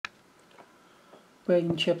We're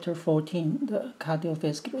in chapter 14, the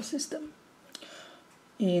cardiovascular system.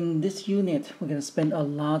 In this unit, we're going to spend a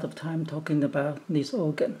lot of time talking about this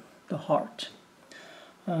organ, the heart.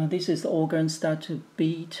 This is the organ start to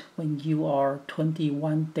beat when you are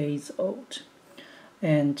 21 days old.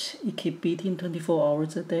 And it keep beating 24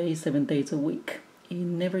 hours a day, 7 days a week. You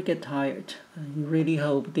never get tired. You really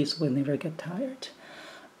hope this will never get tired.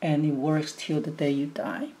 And it works till the day you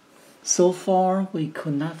die. So far, we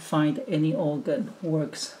could not find any organ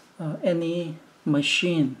works, any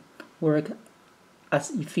machine work as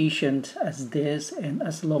efficient as this and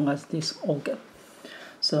as long as this organ.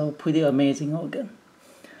 So pretty amazing organ.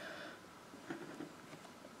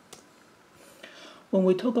 When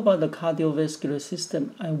we talk about the cardiovascular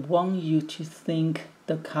system, I want you to think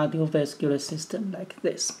the cardiovascular system like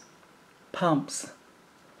this: pumps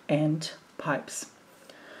and pipes.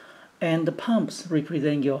 And the pumps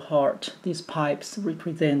represent your heart. These pipes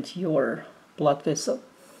represent your blood vessel.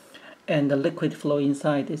 And the liquid flow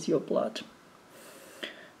inside is your blood.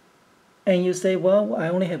 And you say, well, I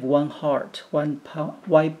only have one heart,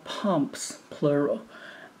 why pumps, plural?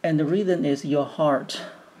 And the reason is your heart,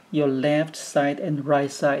 your left side and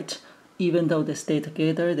right side, even though they stay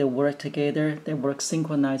together, they work together, they work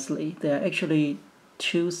synchronously, they are actually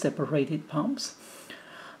two separated pumps.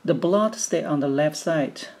 The blood stays on the left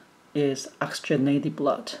side is oxygenated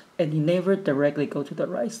blood, and it never directly go to the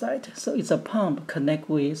right side. So it's a pump connect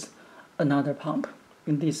with another pump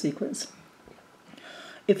in this sequence.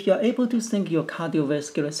 If you're able to think your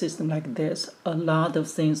cardiovascular system like this, a lot of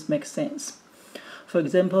things make sense. For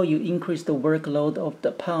example, you increase the workload of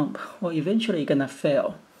the pump, well, eventually you're gonna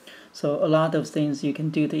fail. So a lot of things you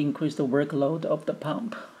can do to increase the workload of the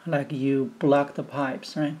pump, like you block the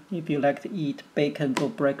pipes, right? If you like to eat bacon for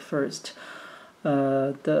breakfast,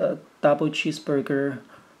 the double cheeseburger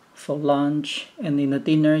for lunch, and in the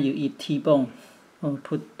dinner you eat T-bone, or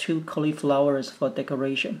put 2 cauliflowers for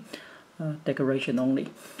decoration only,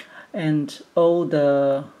 and all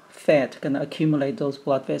the fat gonna accumulate those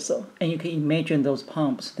blood vessels, and you can imagine those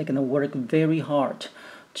pumps, they're gonna work very hard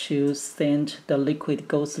to send the liquid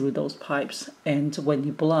go through those pipes, and when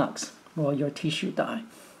it blocks, well, your tissue die,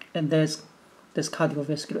 and that's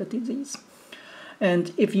cardiovascular disease.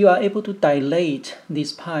 And if you are able to dilate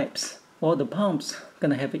these pipes, well, the pumps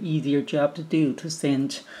gonna have an easier job to do to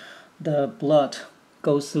send the blood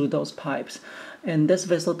go through those pipes, and that's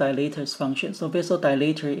vasodilator's function. So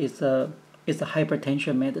vasodilator is a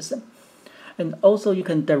hypertension medicine, and also you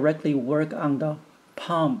can directly work on the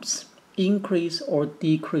pumps. Increase or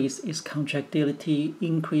decrease is contractility.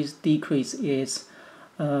 Increase, decrease is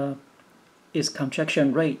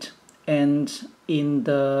contraction rate. And in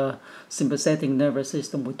the sympathetic nervous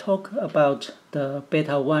system, we talk about the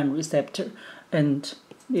beta-1 receptor, and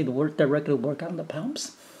it will directly work on the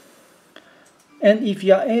pumps. And if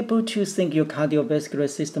you are able to think your cardiovascular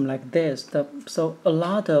system like this, so a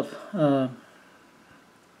lot of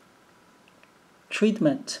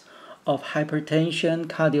treatment of hypertension,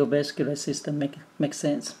 cardiovascular system make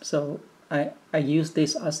sense. So I use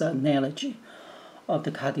this as an analogy of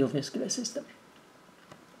the cardiovascular system.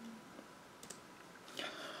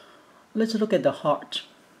 Let's look at the heart.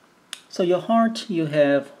 So your heart, you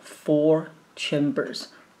have 4 chambers,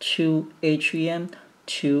 2 atrium,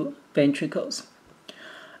 2 ventricles.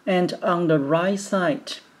 And on the right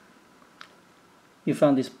side, you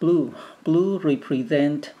found this blue. Blue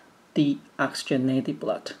represent deoxygenated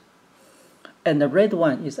blood. And the red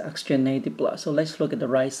one is oxygenated blood. So let's look at the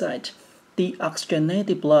right side.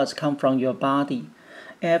 Deoxygenated bloods come from your body.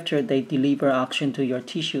 After they deliver oxygen to your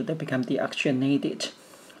tissue, they become deoxygenated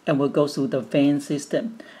and will go through the vein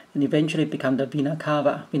system and eventually become the vena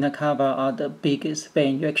cava. Vena cava are the biggest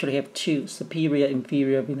vein. You actually have 2, superior and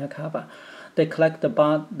inferior vena cava. They collect the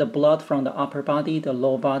blood from the upper body, the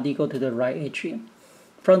lower body, go to the right atrium.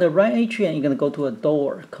 From the right atrium, you're going to go to a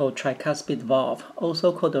door called tricuspid valve,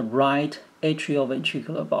 also called the right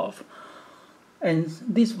atrioventricular valve. And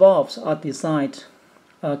these valves are designed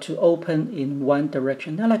to open in one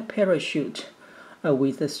direction. They're like parachute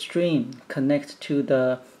with a string connect to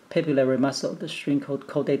the papillary muscle, the string called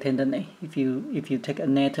caudate tendon. If you take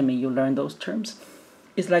anatomy, you learn those terms.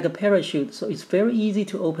 It's like a parachute, so it's very easy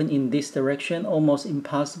to open in this direction, almost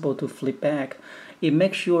impossible to flip back. It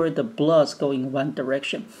makes sure the blood's go in one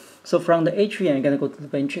direction. So from the atrium, you're going to go to the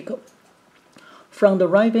ventricle. From the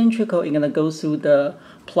right ventricle, you're going to go through the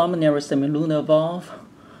pulmonary semilunar valve,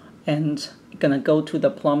 and you're going to go to the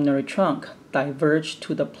pulmonary trunk, diverge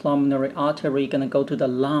to the pulmonary artery, you're going to go to the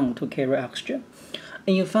lung to carry oxygen.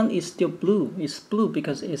 And you find it's still blue. It's blue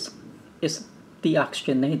because it's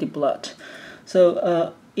deoxygenated blood.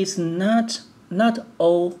 So it's not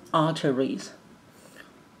all arteries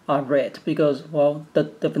are red because, well, the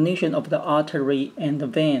definition of the artery and the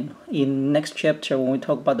vein in next chapter when we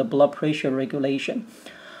talk about the blood pressure regulation.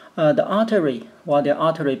 The artery, well, they're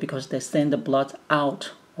artery because they send the blood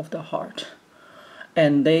out of the heart.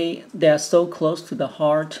 And they are so close to the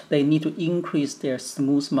heart, they need to increase their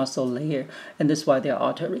smooth muscle layer, and that's why they're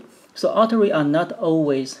artery. So artery are not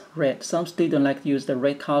always red. Some students like to use the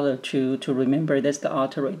red color to remember that's the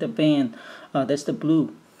artery. The vein, that's the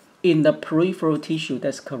blue. In the peripheral tissue,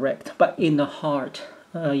 that's correct. But in the heart,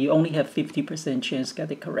 you only have 50% chance to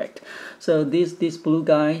get it correct. So this blue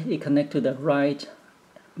guy, it connects to the right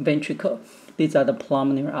ventricle. These are the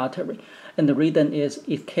pulmonary artery. And the reason is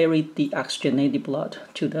it carried the oxygenated blood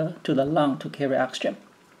to the lung to carry oxygen.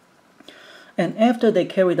 And after they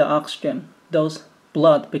carry the oxygen, those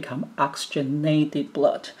blood become oxygenated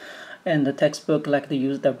blood. And the textbook like to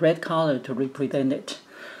use the red color to represent it.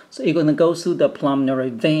 So you're going to go through the pulmonary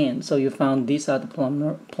vein. So you found these are the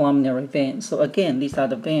pulmonary veins. So again, these are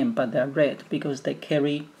the veins, but they're red because they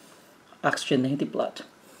carry oxygenated blood.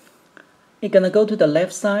 You're going to go to the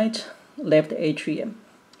left side, left atrium.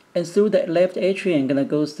 And through the left atrium, you're going to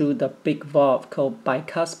go through the big valve called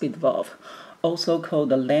bicuspid valve, also called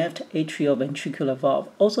the left atrioventricular valve,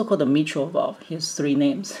 also called the mitral valve. Here's 3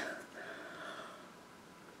 names.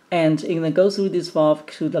 And you're going to go through this valve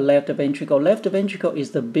to the left ventricle. Left ventricle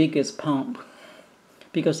is the biggest pump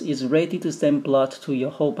because it's ready to send blood to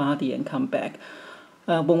your whole body and come back.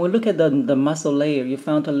 When we look at the muscle layer, you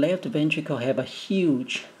found the left ventricle have a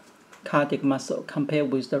huge cardiac muscle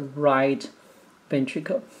compared with the right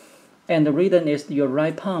ventricle. And the reason is your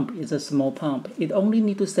right pump is a small pump. It only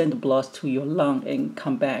needs to send blood to your lung and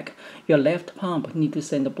come back. Your left pump needs to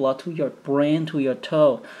send the blood to your brain, to your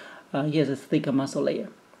toe. Here's a thicker muscle layer.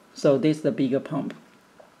 So this is the bigger pump.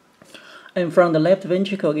 And from the left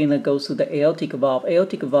ventricle, it goes to the aortic valve.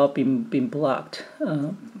 Aortic valve been blocked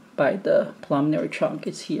by the pulmonary trunk.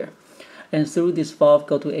 It's here. And through this valve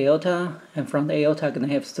go to aorta. And from the aorta, you're going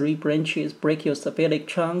to have 3 branches: brachiocephalic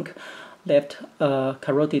trunk, left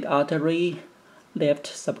carotid artery, left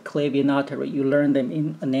subclavian artery. You learn them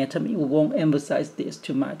in anatomy. We won't emphasize this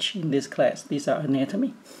too much in this class. These are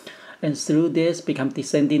anatomy. And through this become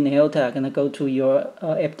descending aorta, gonna go to your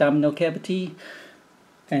abdominal cavity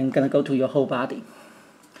and gonna go to your whole body.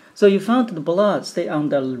 So you found the blood stay on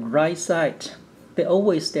the right side. They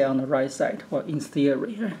always stay on the right side, well, in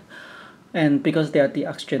theory. And because they are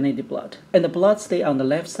deoxygenated blood. And the blood stay on the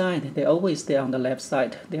left side, they always stay on the left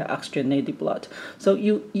side. They are oxygenated blood. So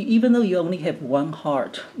you even though you only have 1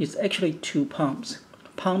 heart, it's actually 2 pumps.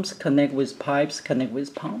 Pumps connect with pipes, connect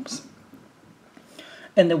with pumps.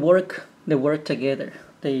 And they work together.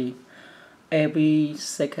 They every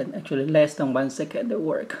second, actually less than 1 second, they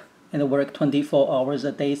work. And they work 24 hours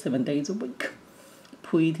a day, 7 days a week.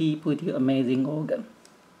 Pretty amazing organ.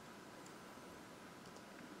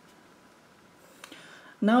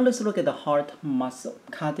 Now let's look at the heart muscle,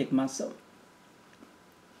 cardiac muscle.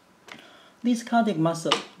 These cardiac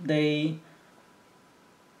muscle, I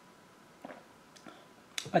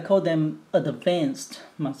call them advanced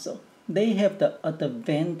muscle. They have the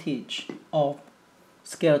advantage of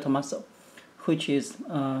skeletal muscle, which is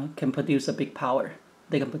can produce a big power.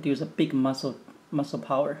 They can produce a big muscle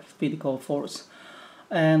power, physical force.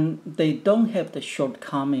 And they don't have the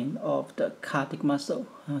shortcoming of the cardiac muscle.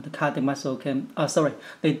 The cardiac muscle can,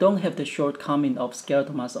 they don't have the shortcoming of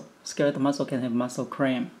skeletal muscle. Skeletal muscle can have muscle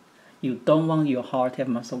cramp. You don't want your heart to have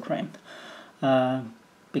muscle cramp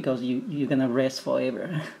because you're gonna rest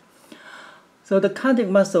forever. So the cardiac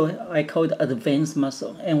muscle, I call it advanced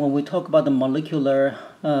muscle. And when we talk about the molecular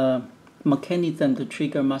mechanism to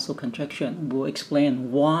trigger muscle contraction, we'll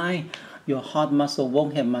explain why your heart muscle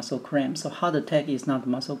won't have muscle cramp. So heart attack is not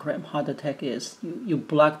muscle cramp. Heart attack is you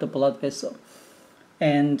block the blood vessel.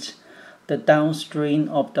 And the downstream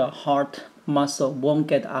of the heart muscle won't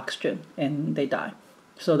get oxygen and they die.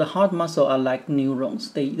 So the heart muscle are like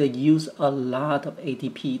neurons. They use a lot of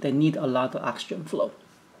ATP. They need a lot of oxygen flow.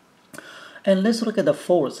 And let's look at the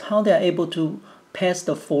force, how they are able to pass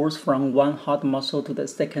the force from one heart muscle to the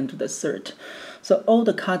second to the third. So all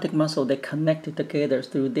the cardiac muscle, they connected together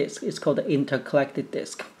through this. It's called the intercollected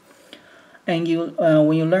disc. And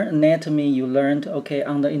when you learn anatomy, you learned, okay,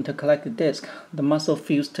 on the intercollected disc, the muscle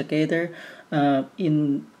fuse together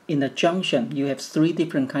in the junction. You have 3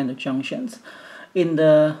 different kinds of junctions.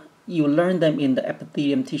 You learn them in the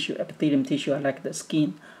epithelium tissue. Epithelium tissue are like the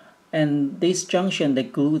skin. And this junction, they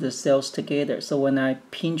glue the cells together. So when I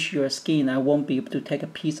pinch your skin, I won't be able to take a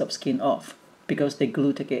piece of skin off because they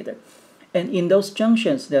glue together. And in those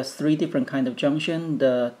junctions, there's 3 different kinds of junction: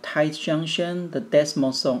 the tight junction, the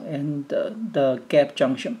desmoid zone, and the gap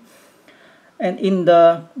junction. And in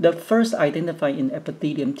the first identified in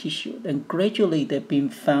epithelium tissue, then gradually they've been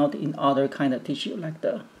found in other kind of tissue like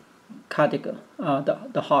the cardiac,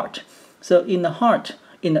 the heart. So in the heart,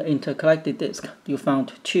 in the intercalated disc, you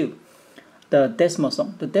found two. The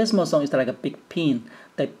desmosome. The desmosome is like a big pin.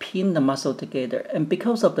 They pin the muscle together, and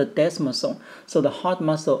because of the desmosome, so the heart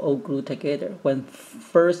muscle all glue together. When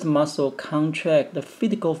first muscle contract, the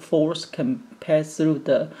physical force can pass through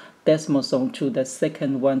the desmosome to the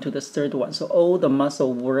second one to the third one. So all the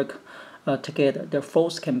muscle work together. The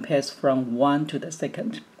force can pass from one to the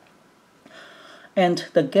second. And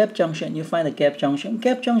the gap junction, you find the gap junction.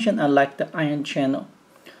 Gap junction are like the ion channel.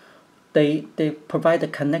 They provide the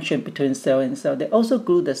connection between cell and cell. They also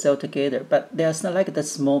glue the cell together, but they are not like the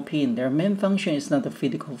small pin. Their main function is not the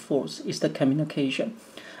physical force, it's the communication.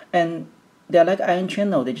 And they are like ion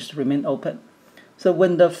channel, they just remain open. So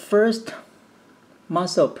when the first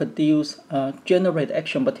muscle generate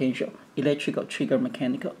action potential, electrical, trigger,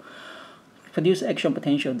 mechanical, produce action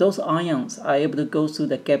potential, those ions are able to go through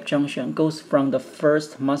the gap junction, goes from the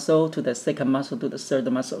first muscle to the second muscle to the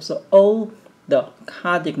third muscle. So all the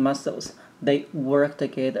cardiac muscles, they work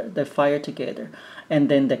together, they fire together, and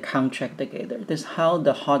then they contract together. That's how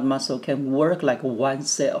the heart muscle can work like one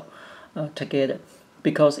cell together.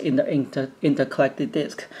 Because in the intercalated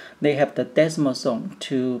disc, they have the desmosome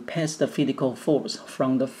to pass the physical force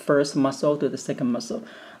from the first muscle to the second muscle.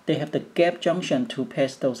 They have the gap junction to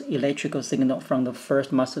pass those electrical signals from the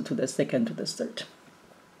first muscle to the second to the third.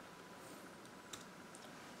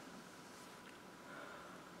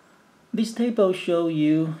 This table shows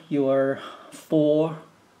you your 4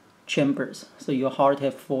 chambers. So your heart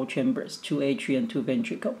has 4 chambers, 2 atria and 2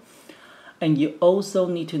 ventricle. And you also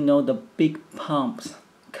need to know the big pumps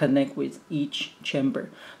connect with each chamber.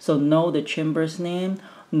 So know the chamber's name,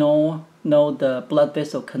 know the blood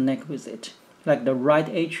vessel connect with it. Like the right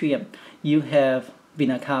atrium, you have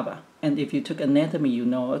vena cava. And if you took anatomy, you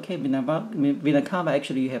know, okay, vena cava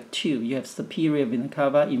actually you have 2. You have superior vena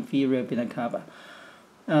cava, inferior vena cava.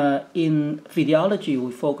 In physiology,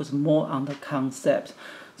 we focus more on the concept.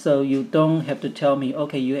 So you don't have to tell me,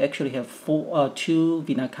 okay, you actually have 2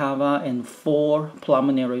 vena cava and 4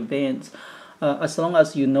 pulmonary veins. As long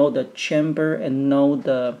as you know the chamber and know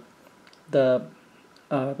the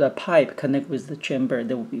pipe connect with the chamber,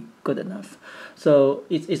 that will be good enough. So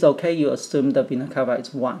it's okay. You assume the vena cava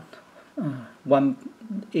is 1.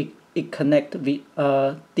 It connect the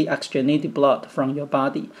oxygenated blood from your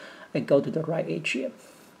body and go to the right atrium.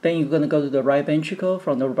 Then you're going to go to the right ventricle.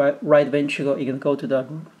 From the right ventricle, you're going to go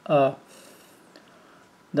to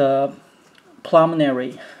the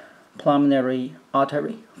pulmonary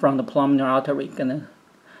artery. From the pulmonary artery,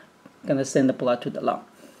 gonna send the blood to the lung.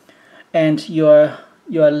 And your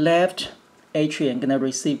left atrium gonna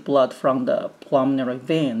receive blood from the pulmonary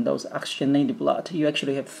vein, those oxygenated blood. You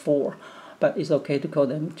actually have 4, but it's okay to call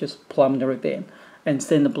them just pulmonary vein, and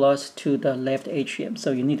send the blood to the left atrium.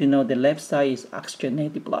 So you need to know the left side is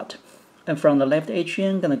oxygenated blood. And from the left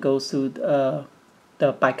atrium, gonna go through the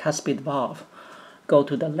bicuspid valve, go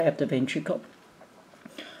to the left ventricle.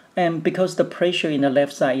 And because the pressure in the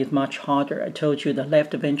left side is much harder, I told you the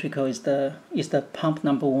left ventricle is the pump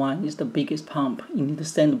number 1, is the biggest pump. You need to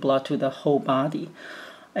send the blood to the whole body.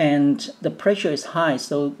 And the pressure is high,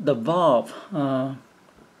 so the valve,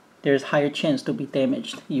 there's higher chance to be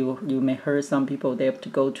damaged. You may heard some people, they have to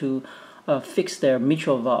go to fix their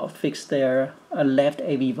mitral valve, fix their left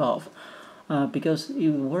AV valve. Because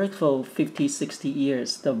you work for 50, 60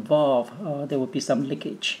 years, the valve, there will be some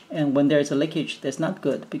leakage. And when there's a leakage, that's not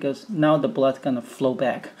good, because now the blood's gonna flow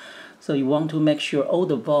back. So you want to make sure all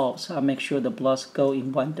the valves, make sure the blood go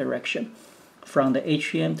in one direction. From the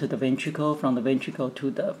atrium to the ventricle, from the ventricle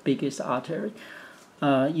to the biggest artery.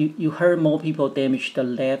 You heard more people damage the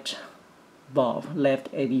left valve, left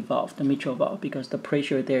AV valve, the mitral valve, because the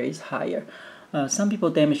pressure there is higher. Some people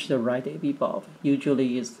damage the right AV valve.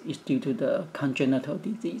 Usually is due to the congenital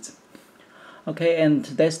disease. Okay, and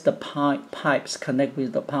that's the pipes connect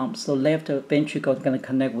with the pump. So left ventricle is going to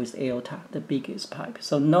connect with aorta, the biggest pipe.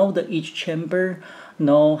 So know each chamber,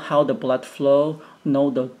 know how the blood flow, know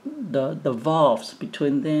the valves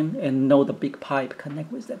between them, and know the big pipe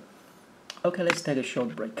connect with them. Okay, let's take a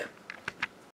short break.